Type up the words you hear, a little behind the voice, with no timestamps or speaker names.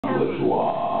La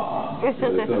Joie.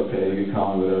 It's okay, you can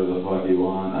call me whatever the fuck you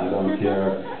want, I don't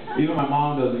care. Even my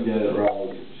mom doesn't get it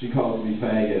right. She calls me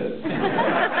faggot.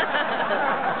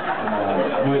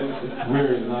 Which is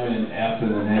weird, there's not even an F in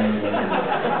the name.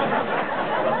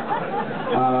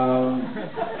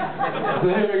 So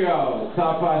here we go.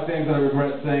 Top 5 things that I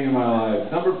regret saying in my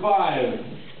life. Number 5.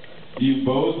 You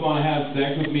both want to have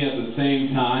sex with me at the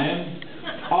same time?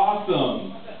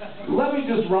 Awesome. Let me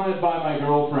just run it by my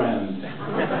girlfriend.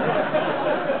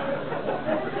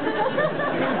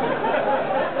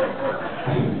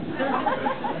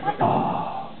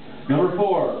 Number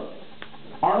 4.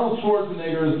 Arnold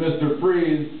Schwarzenegger is Mr.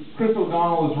 Freeze, Chris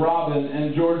O'Donnell is Robin,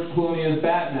 and George Clooney is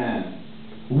Batman.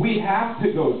 We have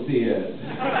to go see it.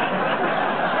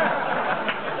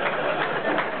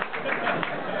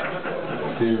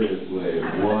 Seriously,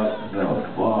 what the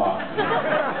fuck?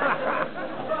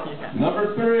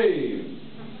 Number 3.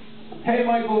 Hey,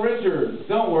 Michael Richards,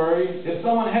 don't worry. If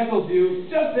someone heckles you,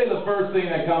 just say the first thing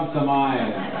that comes to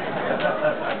mind.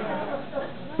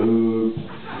 Oops.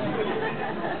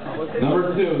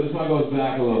 Number 2, this one goes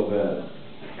back a little bit.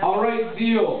 All right,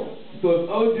 deal. So if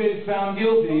OJ's found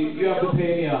guilty, you have to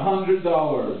pay me $100.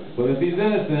 But if he's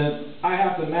innocent, I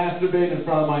have to masturbate in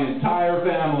front of my entire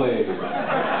family.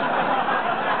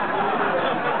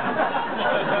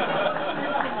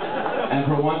 And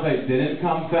for once I didn't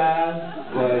come fast,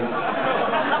 like,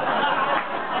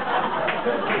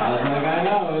 I was like, I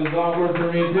know, it was awkward for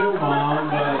me too, Mom,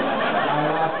 but I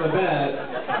lost the bet.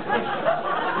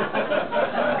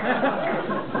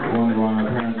 I wonder why my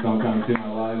parents don't come see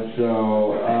my live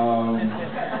show.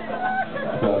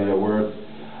 That'll get worse.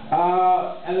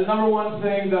 And the number 1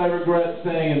 thing that I regret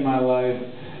saying in my life,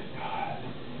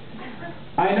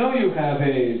 I know you have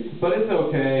AIDS, but it's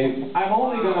okay. I'm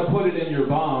only going to put it in your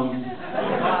bum.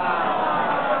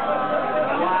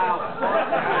 Wow.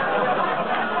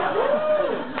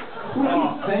 Who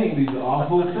keeps saying these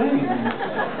awful things?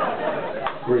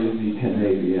 Crazy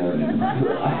Canadians.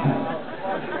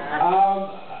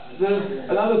 There's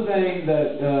another thing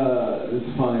that is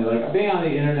funny, like being on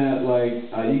the internet, like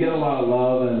you get a lot of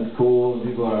love and it's cool and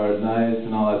people are nice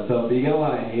and all that stuff, but you get a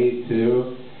lot of hate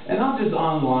too. And not just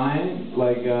online,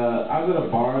 like I was at a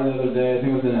bar the other day, I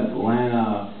think it was in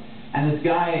Atlanta, and this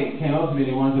guy came up to me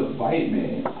and he wanted to fight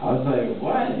me. I was like,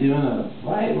 what? You want to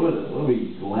fight? What are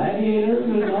we, gladiators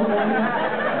or something?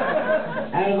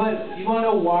 And I was like, you want to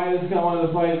know why this guy wanted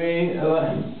to fight me?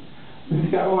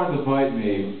 This guy wanted to fight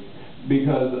me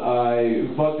because I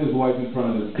fucked his wife in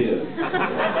front of his kids.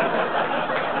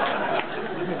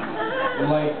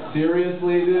 Like,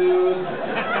 seriously, dude?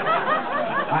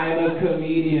 I am a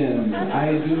comedian.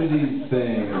 I do these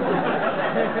things.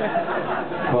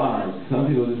 Fuck, some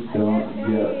people just don't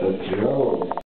get the joke.